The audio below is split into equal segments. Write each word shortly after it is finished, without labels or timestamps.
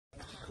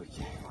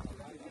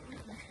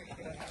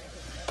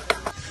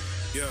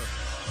Yeah.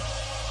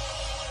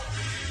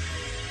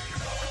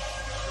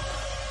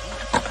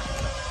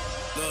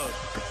 Look.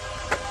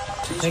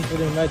 Thanks for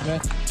the invite, man.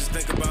 Just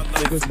think about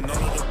life and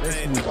all of the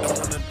pain. Don't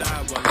wanna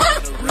die while I'm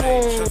in the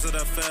rain. Shows that I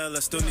fail, I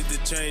still need to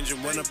change.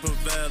 And when I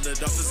prevail,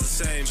 it all is the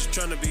same. Just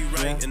trying to be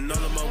right in all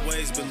of my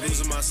ways. Been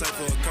losing my sight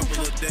for a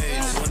couple of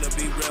days. I wanna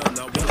be real,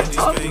 not one of these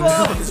fake.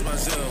 It's my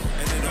zeal,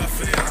 and it all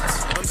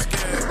fades. I'm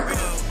scared,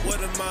 what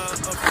am I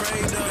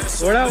afraid of?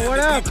 So what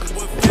up?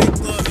 People with fake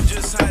love,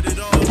 just hide it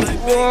all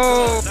like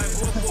whoa. Like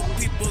what will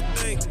people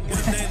think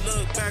when they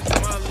look back at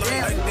my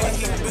life? Like did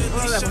he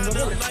really shine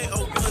a light?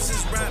 Or was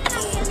his rap a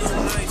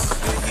little nice?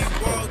 Did he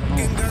walk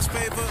in God's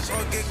favor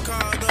or get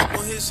caught up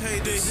on his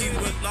hate? Did he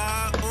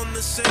rely on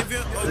the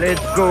Savior? Or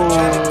let's go.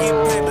 Try to keep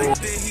paid? Like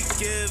did he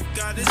give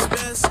God his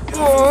best?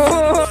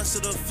 Or lost to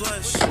the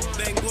flesh?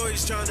 Then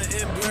glory's trying to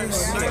impress.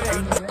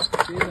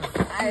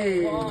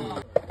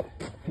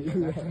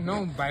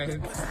 No, bye. I'm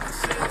going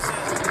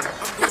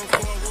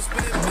for what's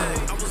been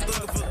made. I was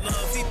looking for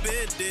love, he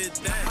been did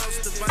that. House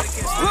divided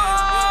can't stand.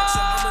 So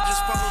I'ma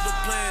just follow the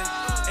plan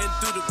and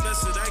do the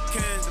best that I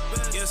can.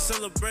 Yeah,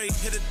 celebrate,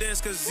 hit a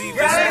dance, cause even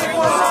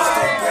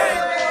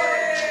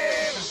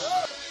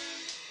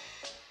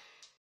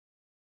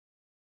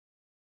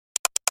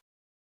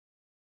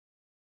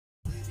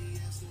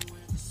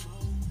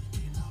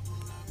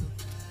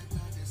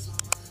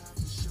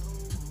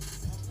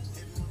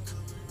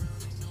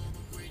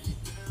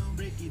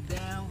break it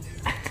down.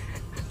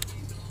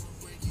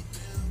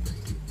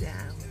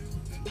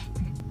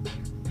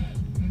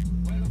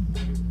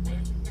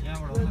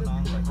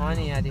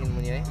 Ani yaad in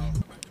muni hai.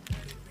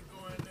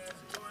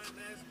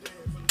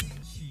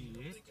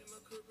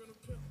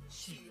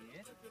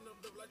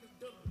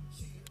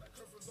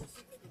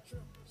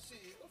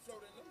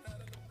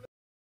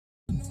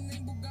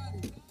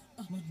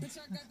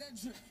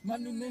 My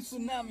new name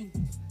Tsunami.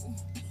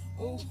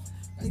 Oh,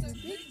 that's a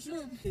big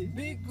trip,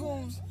 big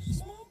goons,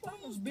 small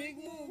problems, big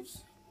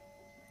moves.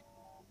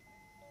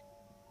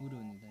 Who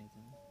don't need that?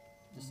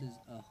 This is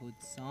a hood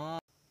song.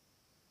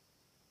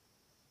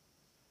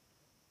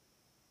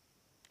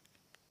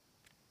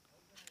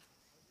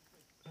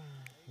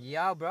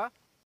 Yeah, bro.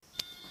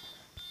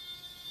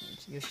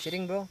 You're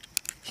shitting, bro.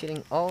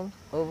 Shitting all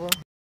over.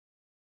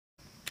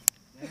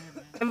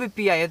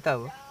 MVP आया था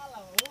वो.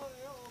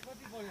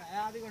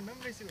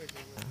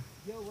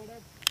 Yo, what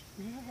up?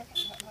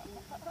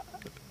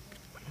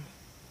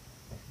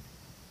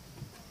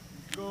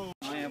 Go.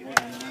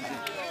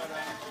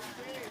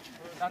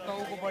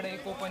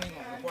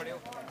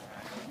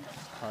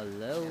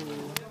 Hello.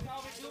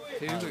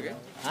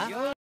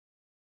 Huh?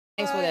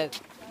 Thanks for that.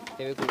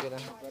 Very cool, kid.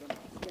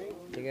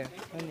 ठीक है.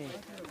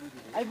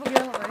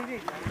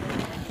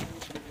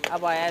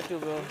 अब आया तू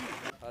bro.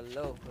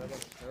 Hello, brother.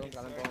 Hello,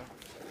 Kalimpong.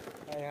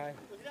 Hi.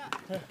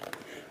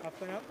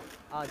 After now?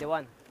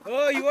 Dewan.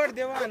 Oh, you are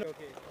Dewan.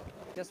 Okay.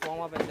 Just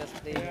warm up and just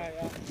play.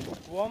 Yeah.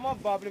 Warm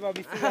up, बाप रे बाप.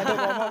 इससे ज़्यादा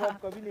warm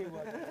up कभी नहीं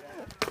हुआ.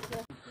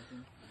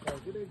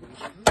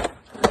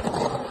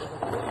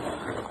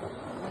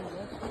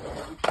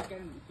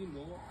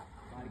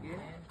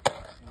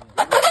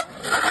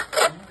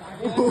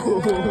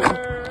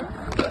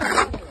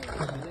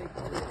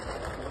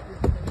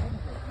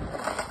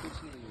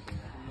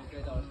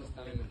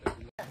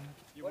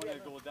 You want to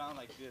go down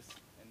like this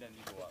and then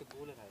you go up.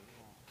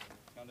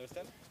 You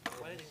understand?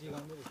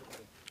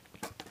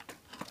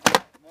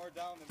 More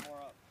down and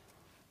more up.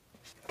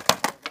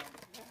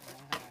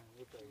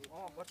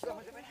 Oh, what's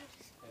up?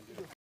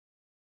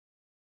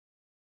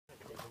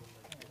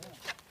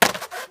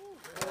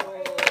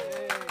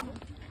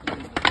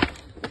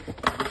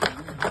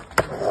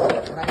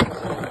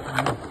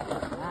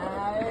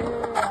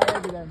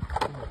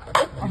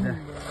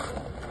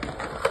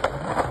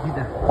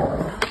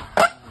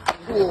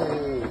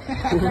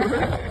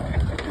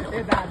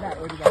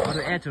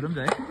 애 저런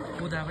데?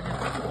 보다 그냥.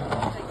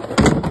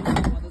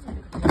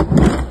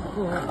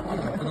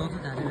 너도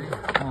잘해.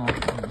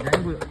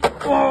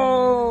 오.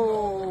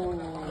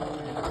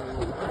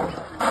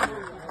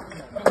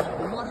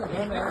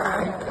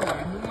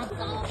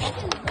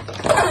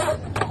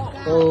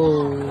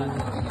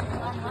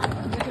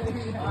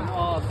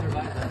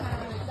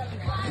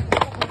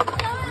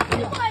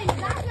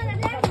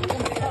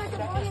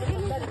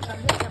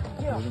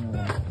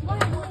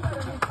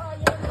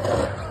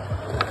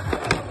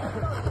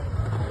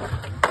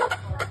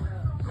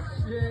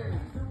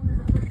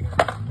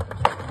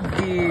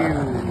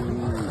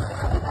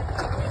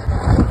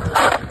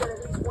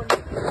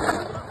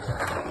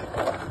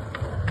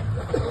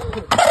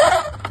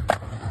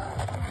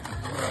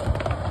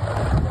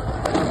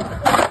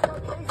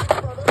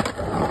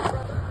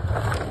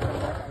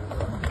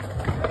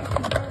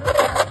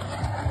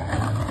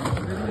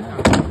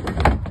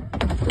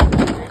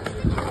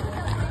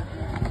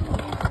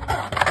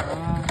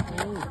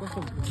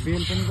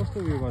 Bell पनि कस्तो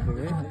उयो गर्दै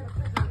है.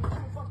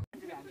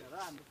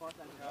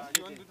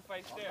 You want to do the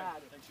 5 stairs?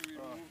 Make sure you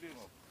remove this.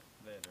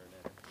 Later.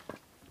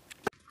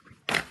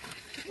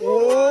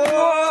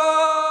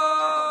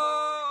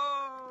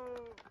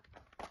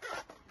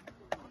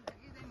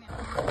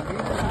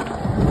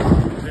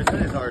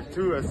 are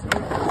too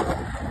smooth.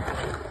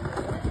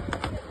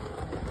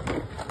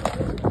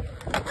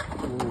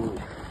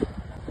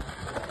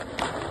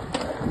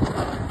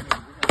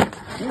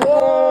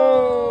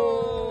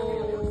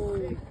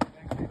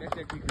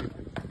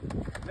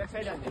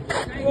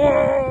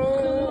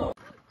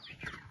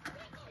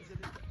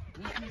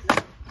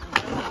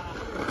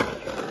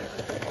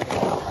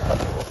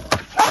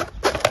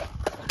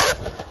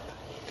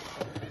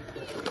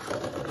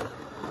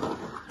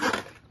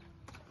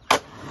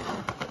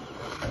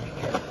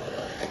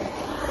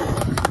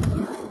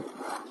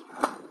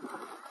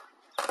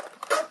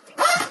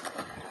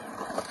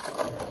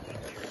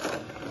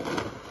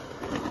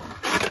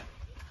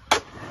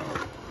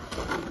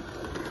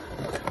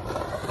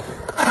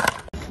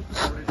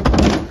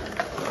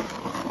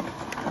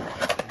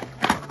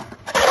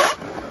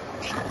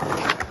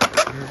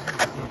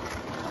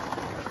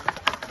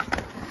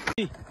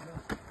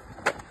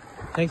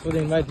 Thanks for the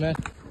invite, man.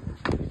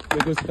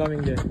 Look who's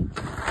coming there.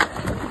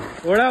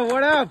 What up?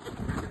 What up?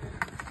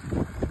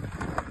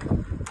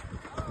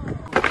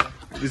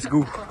 Let's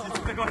go.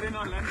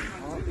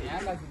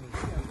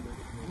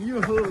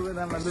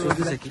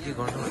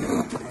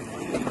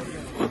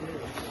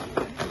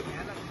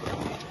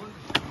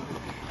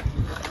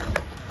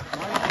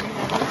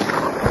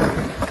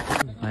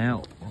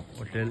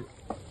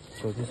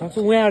 Hotel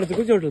सक्छु उहाँबाट चाहिँ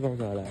कुन चाहिँ hotel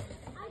पाउँछ होला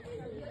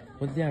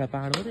म त त्यहाँबाट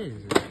पाहाड मात्रै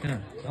किन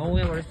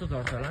उहाँबाट यस्तो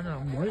झर्छ होला नि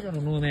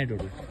भइरहनु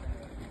नोम्याडहरू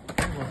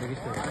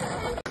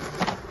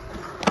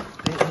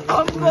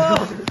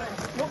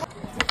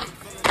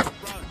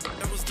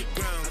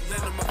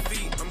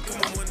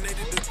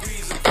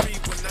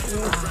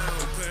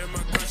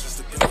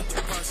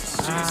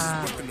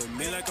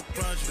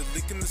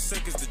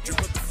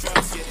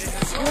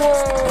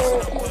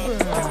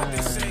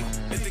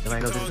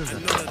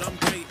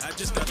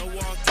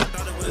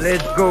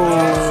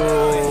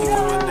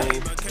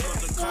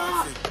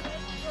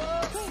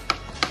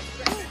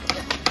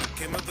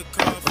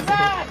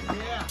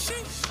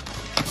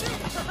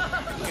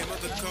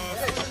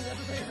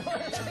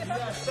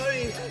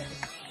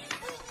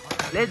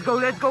Let's go.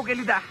 Let's go,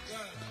 Kelida.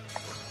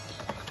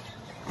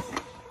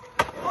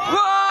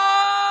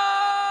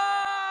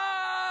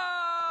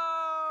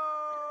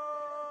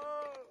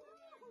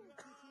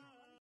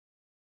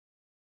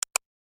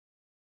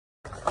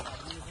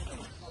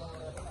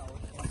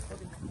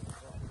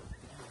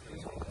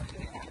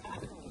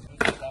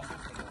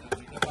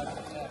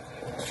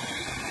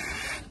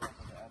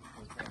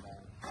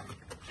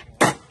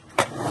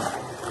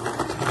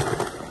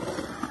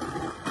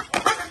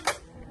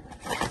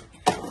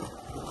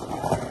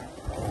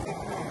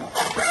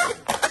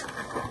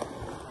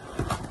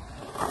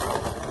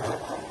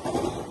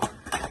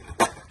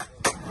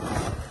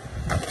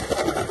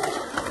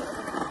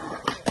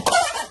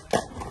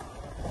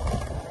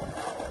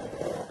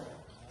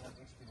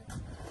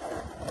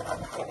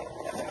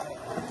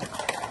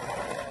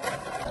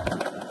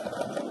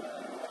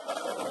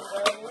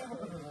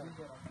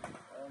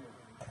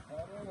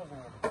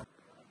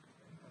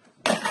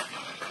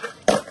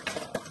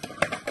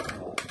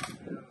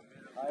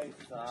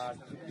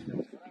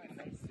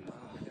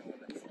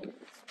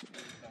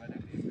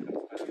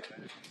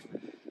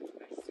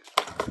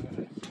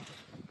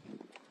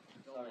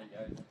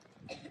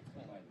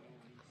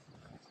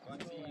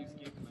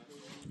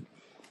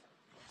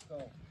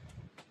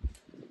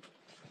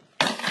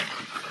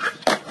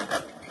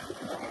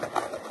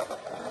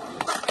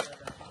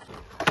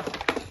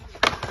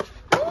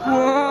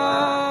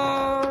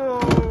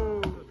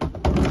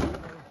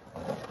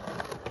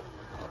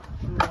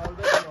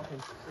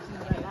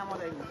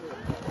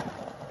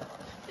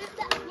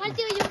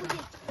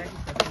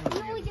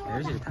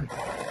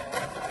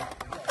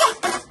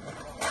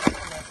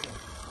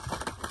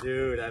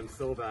 Dude, I'm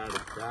so bad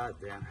at that,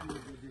 damn.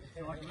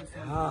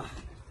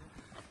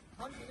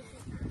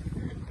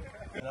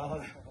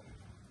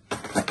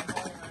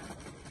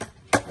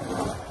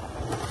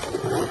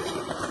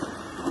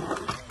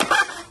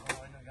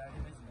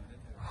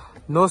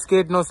 No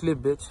skate, no sleep,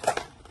 bitch.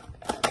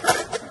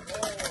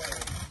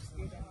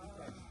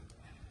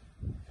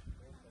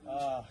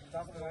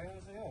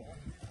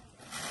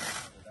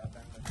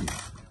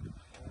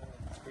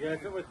 You guys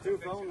fit with 2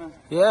 phones?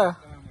 Yeah.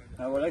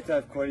 I would like to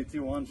have quality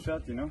one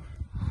shot, you know?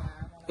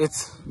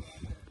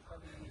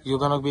 You're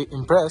gonna be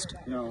impressed.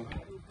 No.